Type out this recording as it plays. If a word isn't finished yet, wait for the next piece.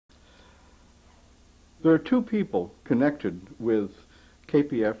There are two people connected with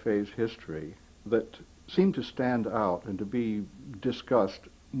KPFA's history that seem to stand out and to be discussed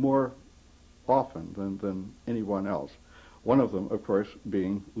more often than anyone else. One of them, of course,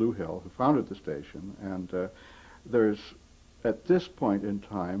 being Lou Hill, who founded the station, and there's, at this point in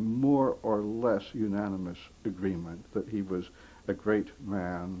time, more or less unanimous agreement that he was a great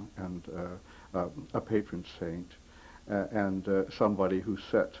man and a patron saint, and somebody who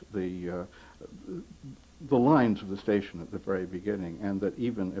set the lines of the station at the very beginning, and that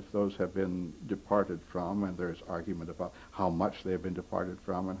even if those have been departed from, and there's argument about how much they have been departed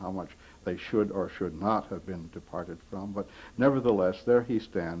from and how much they should or should not have been departed from, but nevertheless, there he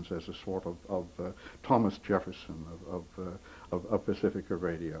stands as a sort of Thomas Jefferson of Pacifica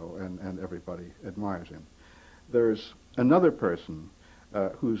Radio, and everybody admires him. There's another person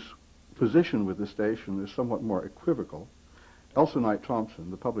whose position with the station is somewhat more equivocal, Elsa Knight Thompson,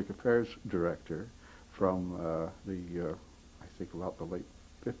 the public affairs director, from I think about the late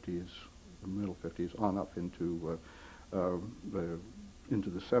 50s, the middle 50s, on up into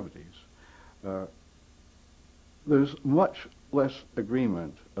the 70s. There's much less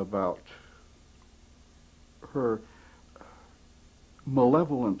agreement about her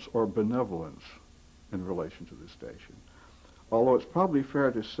malevolence or benevolence in relation to the station. Although it's probably fair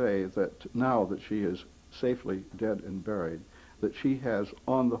to say that now that she is safely dead and buried, that she has,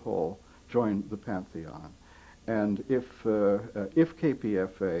 on the whole, joined the pantheon. And if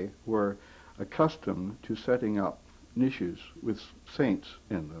KPFA were accustomed to setting up niches with saints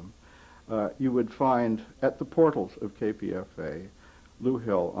in them, you would find at the portals of KPFA Lou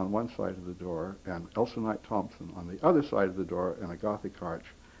Hill on one side of the door and Elsa Knight Thompson on the other side of the door, and a Gothic arch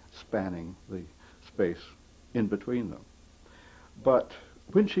spanning the space in between them. But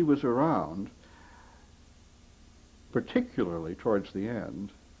when she was around, particularly towards the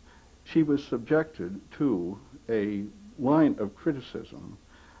end, she was subjected to a line of criticism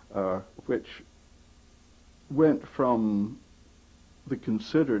which went from the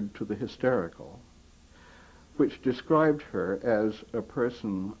considered to the hysterical, which described her as a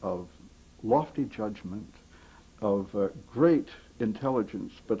person of lofty judgment, of great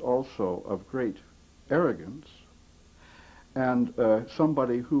intelligence, but also of great arrogance, and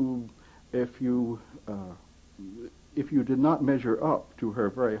somebody who, if you did not measure up to her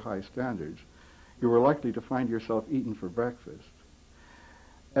very high standards, you were likely to find yourself eaten for breakfast.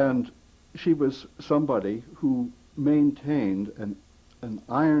 And she was somebody who maintained an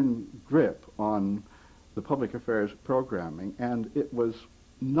iron grip on the public affairs programming, and it was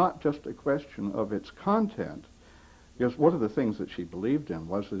not just a question of its content, because one of the things that she believed in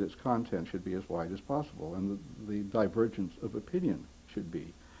was that its content should be as wide as possible, and the divergence of opinion should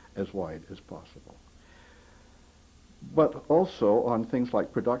be as wide as possible. But also on things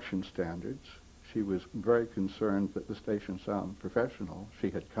like production standards. She was very concerned that the station sound professional.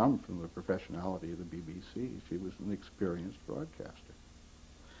 She had come from the professionality of the BBC. She was an experienced broadcaster.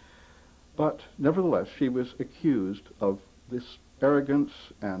 But nevertheless, she was accused of this arrogance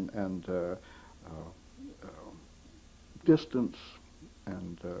and distance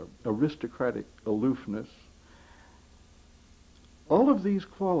and aristocratic aloofness. All of these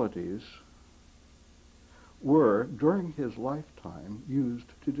qualities were, during his lifetime, used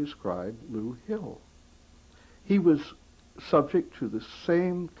to describe Lou Hill. He was subject to the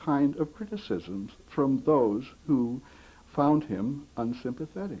same kind of criticisms from those who found him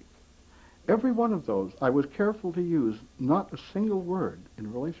unsympathetic. Every one of those, I was careful to use not a single word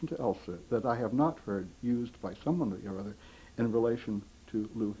in relation to Elsa that I have not heard used by someone or other in relation to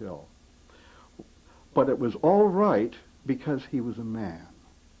Lou Hill. But it was all right because he was a man.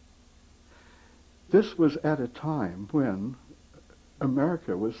 This was at a time when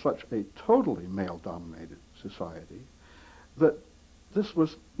America was such a totally male-dominated society that this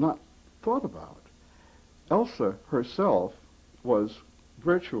was not thought about. Elsa herself was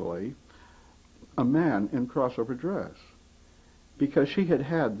virtually a man in crossover dress, because she had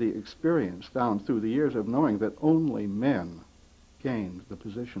had the experience down through the years of knowing that only men gained the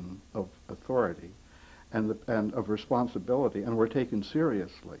position of authority and of responsibility and were taken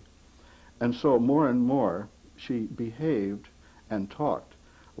seriously. And so more and more she behaved and talked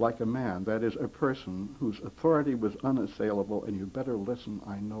like a man, that is, a person whose authority was unassailable, and you better listen,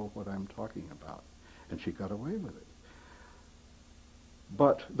 I know what I'm talking about. And she got away with it.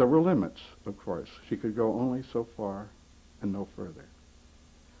 But there were limits, of course. She could go only so far and no further.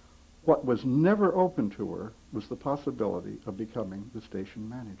 What was never open to her was the possibility of becoming the station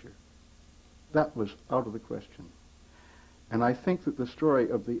manager. That was out of the question. And I think that the story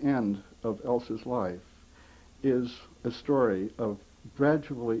of the end of Elsa's life is a story of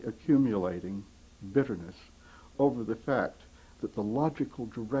gradually accumulating bitterness over the fact that the logical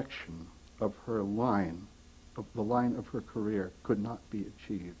direction of her line, of the line of her career, could not be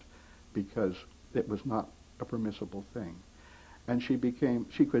achieved because it was not a permissible thing. And she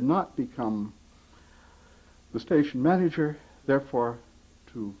could not become the station manager, therefore,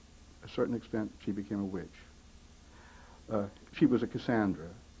 to a certain extent, she became a witch. She was a Cassandra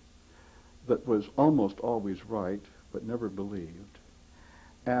that was almost always right, but never believed.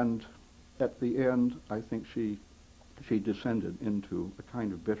 And at the end, I think she descended into a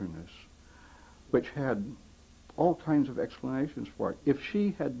kind of bitterness, which had all kinds of explanations for it. If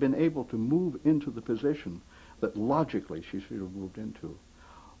she had been able to move into the position that logically she should have moved into,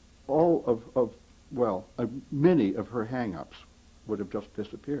 many of her hang-ups would have just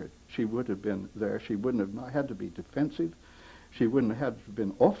disappeared. She would have been there. She wouldn't have not had to be defensive. She wouldn't have had to have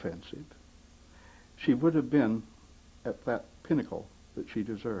been offensive. She would have been at that pinnacle that she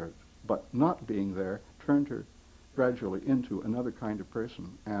deserved. But not being there turned her gradually into another kind of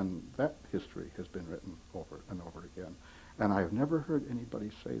person, and that history has been written over and over again. And I have never heard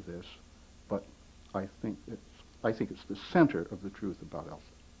anybody say this, but I think it's the center of the truth about Elsa.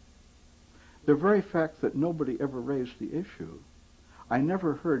 The very fact that nobody ever raised the issue, I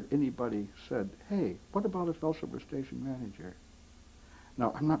never heard anybody said, hey, what about if Elsa were station manager?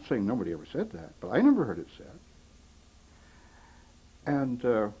 Now, I'm not saying nobody ever said that, but I never heard it said.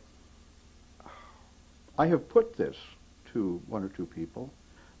 And I have put this to one or two people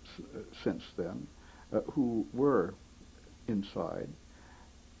since then who were inside,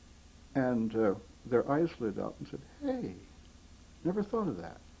 and their eyes lit up and said, hey, never thought of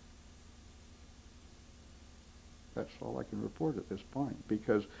that. That's all I can report at this point,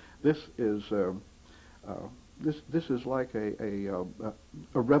 because this is this is like a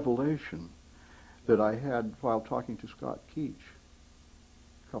revelation that I had while talking to Scott Keach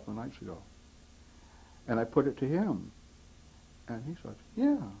a couple of nights ago, and I put it to him, and he said,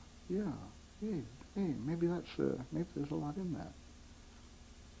 "Yeah, hey, maybe there's a lot in that."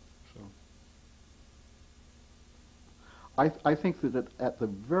 So I think that at the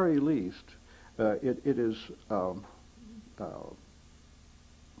very least, it is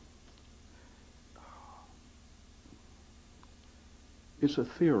it's a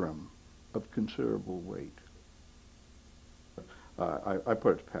theorem of considerable weight. I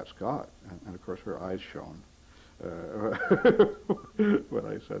put it to Pat Scott, and of course her eyes shone when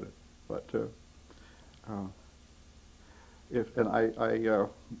I said it. But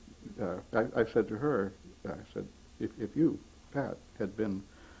I said to her, I said, if you, Pat, had been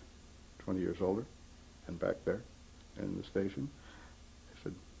 20 years older and back there in the station, I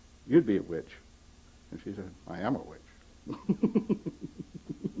said, you'd be a witch. And she said, I am a witch.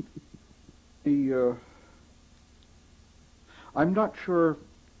 I'm not sure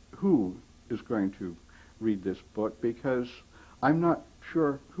who is going to read this book, because I'm not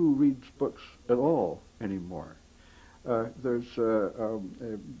sure who reads books at all anymore. There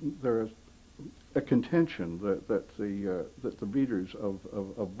is a contention that the readers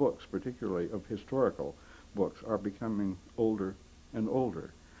of books, particularly of historical books, are becoming older and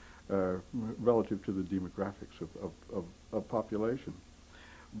older relative to the demographics of population.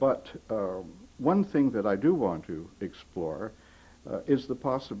 But one thing that I do want to explore is the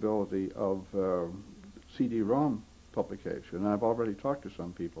possibility of CD-ROM publication. And I've already talked to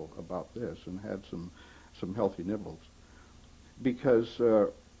some people about this and had some healthy nibbles. Because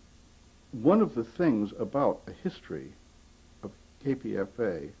one of the things about a history of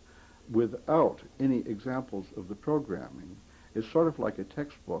KPFA without any examples of the programming is sort of like a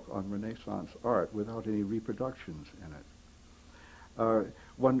textbook on Renaissance art without any reproductions in it.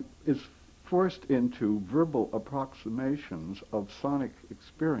 One is forced into verbal approximations of sonic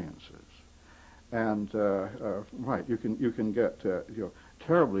experiences, and right, you can get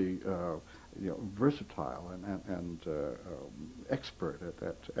terribly versatile and expert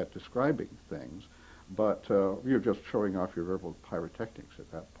at describing things, but you're just showing off your verbal pyrotechnics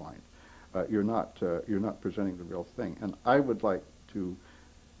at that point. You're not presenting the real thing. And I would like to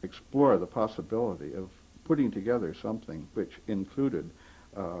explore the possibility of putting together something which included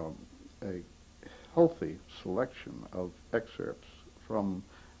a healthy selection of excerpts from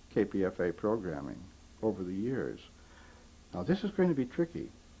KPFA programming over the years. Now, this is going to be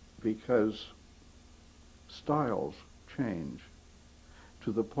tricky because styles change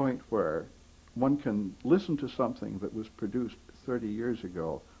to the point where one can listen to something that was produced 30 years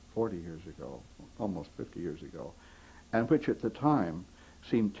ago, 40 years ago, almost 50 years ago, and which at the time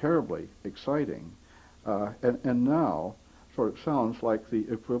seemed terribly exciting, and now sort of sounds like the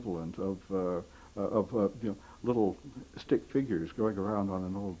equivalent of little stick figures going around on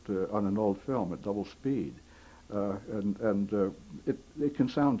an old film at double speed, it can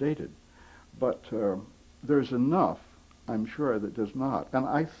sound dated, but there's enough, I'm sure, that does not. And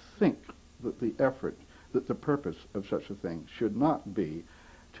I think that the purpose of such a thing should not be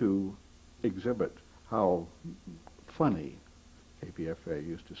to exhibit how funny KPFA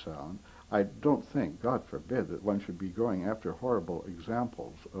used to sound. I don't think, God forbid, that one should be going after horrible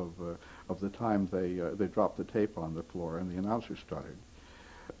examples of the time they dropped the tape on the floor and the announcer stuttered.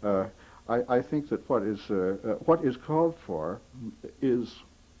 I think that what is called for is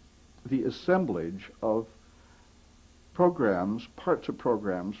the assemblage of programs, parts of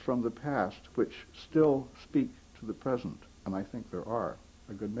programs from the past which still speak to the present, and I think there are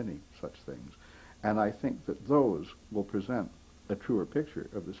a good many such things. And I think that those will present a truer picture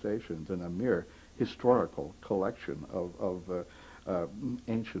of the station than a mere historical collection of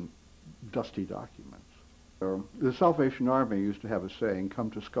ancient, dusty documents. The Salvation Army used to have a saying, "Come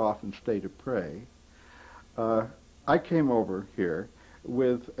to scoff and stay to pray." I came over here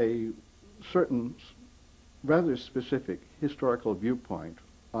with a certain rather specific historical viewpoint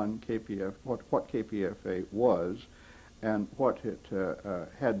on what KPFA was and what it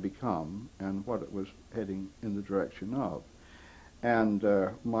had become and what it was heading in the direction of. And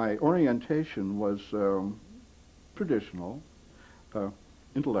my orientation was traditional,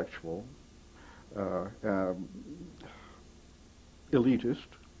 intellectual, elitist,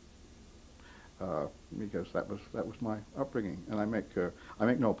 because that was my upbringing, and I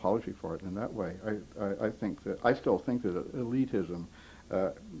make no apology for it in that way. I still think that elitism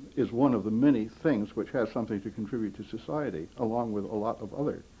is one of the many things which has something to contribute to society, along with a lot of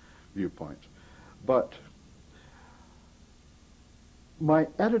other viewpoints. But my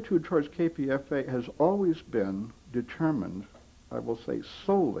attitude towards KPFA has always been determined, I will say,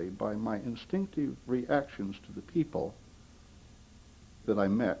 solely by my instinctive reactions to the people that I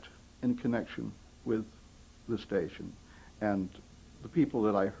met in connection with the station and the people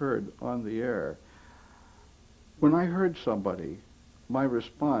that I heard on the air. When I heard somebody, my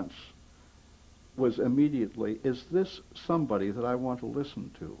response was immediately, is this somebody that I want to listen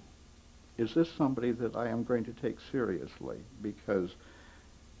to? Is this somebody that I am going to take seriously? Because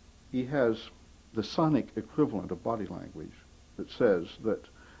he has the sonic equivalent of body language that says that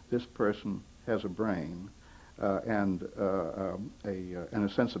this person has a brain and a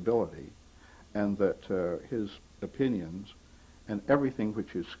sensibility, and that his opinions and everything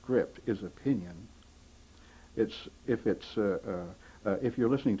which is script is opinion. If you're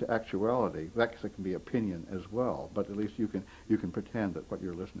listening to actuality, that can be opinion as well, but at least you can pretend that what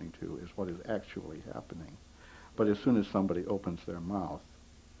you're listening to is what is actually happening. But as soon as somebody opens their mouth,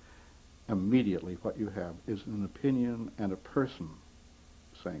 immediately what you have is an opinion and a person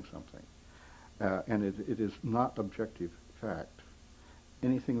saying something. And it is not objective fact.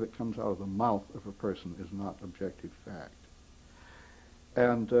 Anything that comes out of the mouth of a person is not objective fact.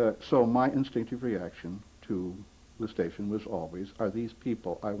 And so my instinctive reaction to the station was always, are these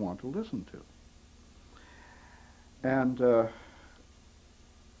people I want to listen to? And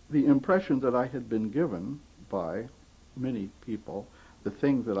the impression that I had been given by many people, the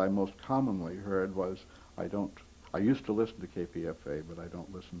thing that I most commonly heard was, I used to listen to KPFA, but I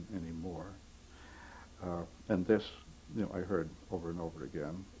don't listen anymore. And this, I heard over and over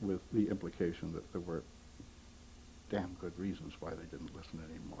again, with the implication that there were damn good reasons why they didn't listen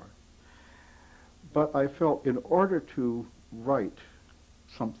anymore. But I felt in order to write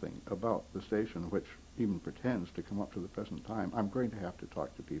something about the station, which even pretends to come up to the present time, I'm going to have to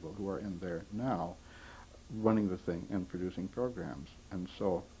talk to people who are in there now, running the thing and producing programs. And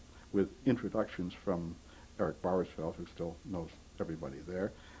so, with introductions from Eric Bowersfeld, who still knows everybody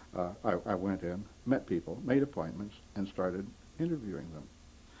there, I went in, met people, made appointments, and started interviewing them.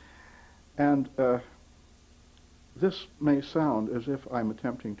 And this may sound as if I'm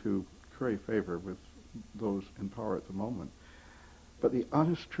attempting to curry favor with those in power at the moment, but the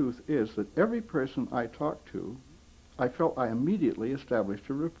honest truth is that every person I talked to, I felt I immediately established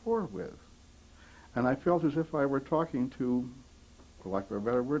a rapport with. And I felt as if I were talking to, for lack of a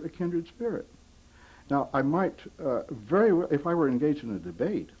better word, a kindred spirit. Now, I might very well, if I were engaged in a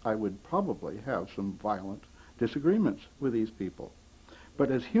debate, I would probably have some violent disagreements with these people. But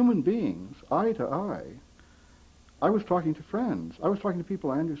as human beings, eye to eye, I was talking to friends. I was talking to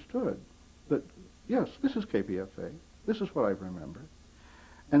people I understood that, yes, this is KPFA. This is what I remember.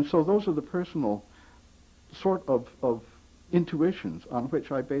 And so those are the personal sort of intuitions on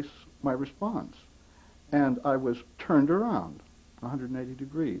which I base my response. And I was turned around 180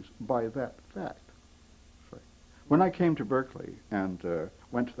 degrees by that fact. When I came to Berkeley and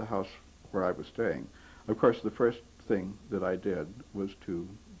went to the house where I was staying, Of course, the first thing that I did was to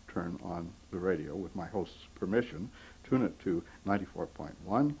turn on the radio with my host's permission, tune it to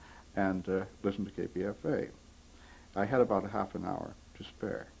 94.1, and listen to KPFA. I had about a half an hour to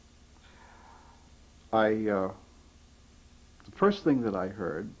spare. The first thing that I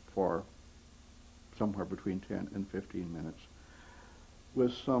heard for somewhere between 10 and 15 minutes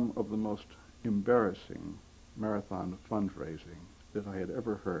was some of the most embarrassing marathon fundraising that I had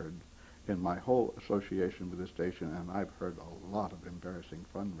ever heard in my whole association with the station, and I've heard a lot of embarrassing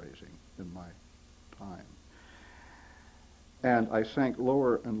fundraising in my time. And I sank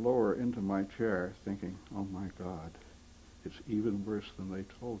lower and lower into my chair thinking, oh my God, it's even worse than they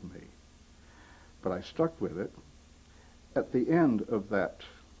told me. But I stuck with it. At the end of that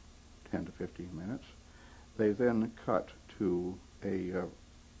 10 to 15 minutes, they then cut to a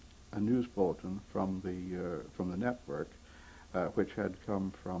news bulletin from the network, which had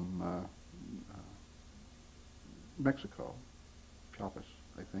come from Mexico, Chiapas,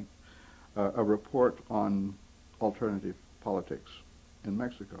 I think, a report on alternative politics in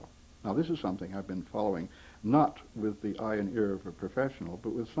Mexico. Now, this is something I've been following, not with the eye and ear of a professional,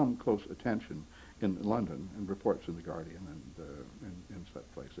 but with some close attention in London, and reports in The Guardian and in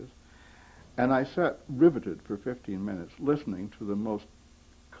such places. And I sat riveted for 15 minutes listening to the most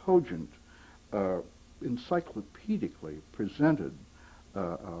cogent, encyclopedically presented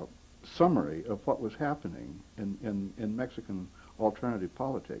summary of what was happening in Mexican alternative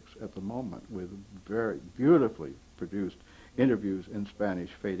politics at the moment, with very beautifully produced interviews in Spanish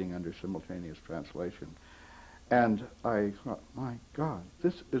fading under simultaneous translation. And I thought, my God,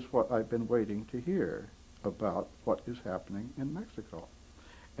 this is what I've been waiting to hear about what is happening in Mexico.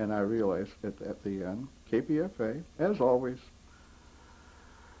 And I realized at the end, KPFA, as always,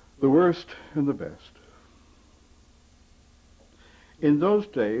 the worst and the best. In those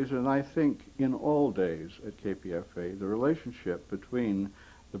days, and I think in all days at KPFA, the relationship between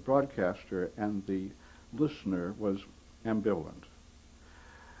the broadcaster and the listener was ambivalent.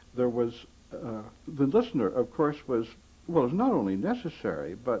 There was the listener, of course, was not only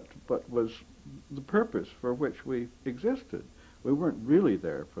necessary, but was the purpose for which we existed. We weren't really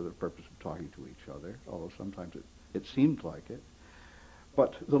there for the purpose of talking to each other, although sometimes it seemed like it.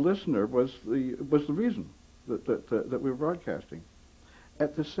 But the listener was the reason that we were broadcasting.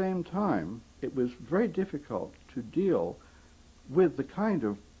 At the same time, it was very difficult to deal with the kind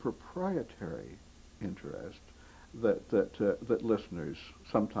of proprietary interest that listeners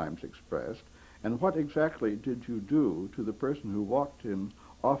sometimes expressed. And what exactly did you do to the person who walked in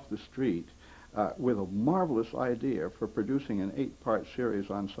off the street with a marvelous idea for producing an 8-part series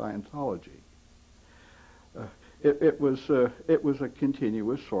on Scientology? It was a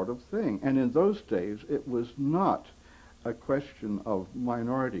continuous sort of thing. And in those days, it was not a question of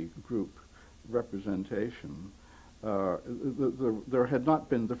minority group representation. There had not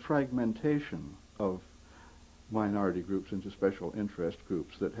been the fragmentation of minority groups into special interest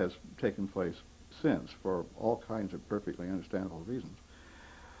groups that has taken place since for all kinds of perfectly understandable reasons.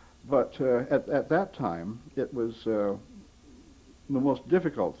 But at that time, it was the most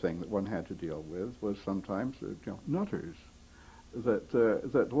difficult thing that one had to deal with was sometimes nutters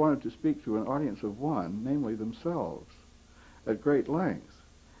that wanted to speak to an audience of one, namely themselves, at great length.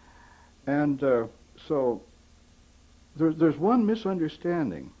 And so there's one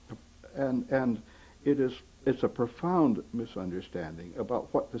misunderstanding, and it's a profound misunderstanding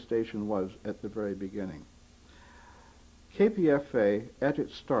about what the station was at the very beginning. KPFA, at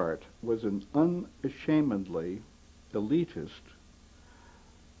its start, was an unashamedly elitist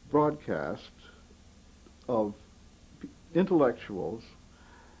broadcast of intellectuals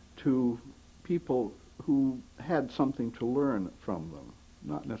to people who had something to learn from them,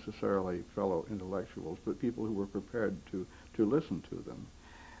 not necessarily fellow intellectuals, but people who were prepared to listen to them.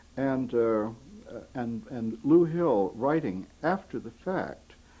 And Lou Hill, writing after the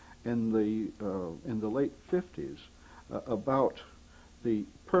fact in the late 50s about the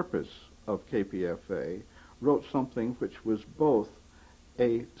purpose of KPFA, wrote something which was both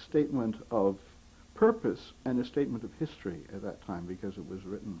a statement of purpose and a statement of history at that time, because it was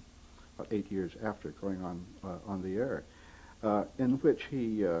written about 8 years after going on the air, in which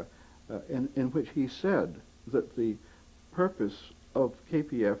he said that the purpose of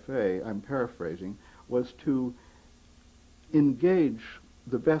KPFA, I'm paraphrasing, was to engage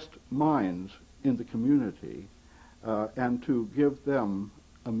the best minds in the community and to give them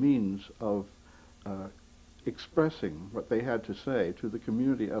a means of expressing what they had to say to the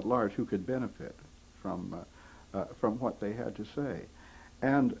community at large, who could benefit from what they had to say.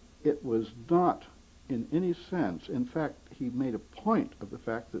 And it was not in any sense. In fact, he made a point of the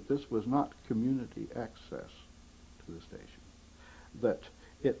fact that this was not community access to the station, that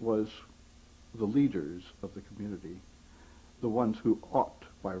it was the leaders of the community, the ones who ought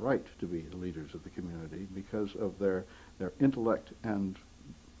by right to be the leaders of the community because of their intellect and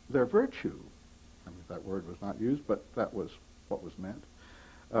their virtue. I mean, that word was not used, but that was what was meant.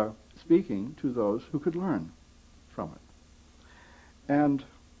 Speaking to those who could learn from it. And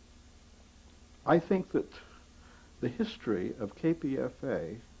I think that the history of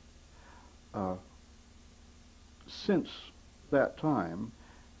KPFA since that time,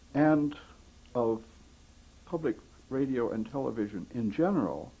 and of public radio and television in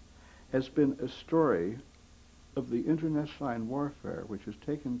general, has been a story of the internecine warfare which has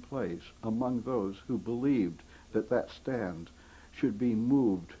taken place among those who believed that that stand should be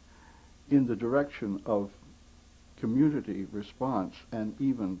moved in the direction of community response and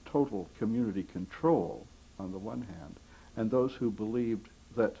even total community control on the one hand, and those who believed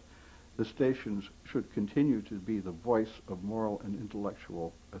that the stations should continue to be the voice of moral and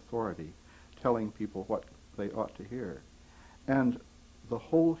intellectual authority, telling people what they ought to hear. And the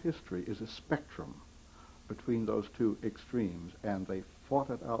whole history is a spectrum between those two extremes, and they fought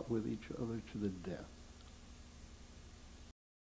it out with each other to the death.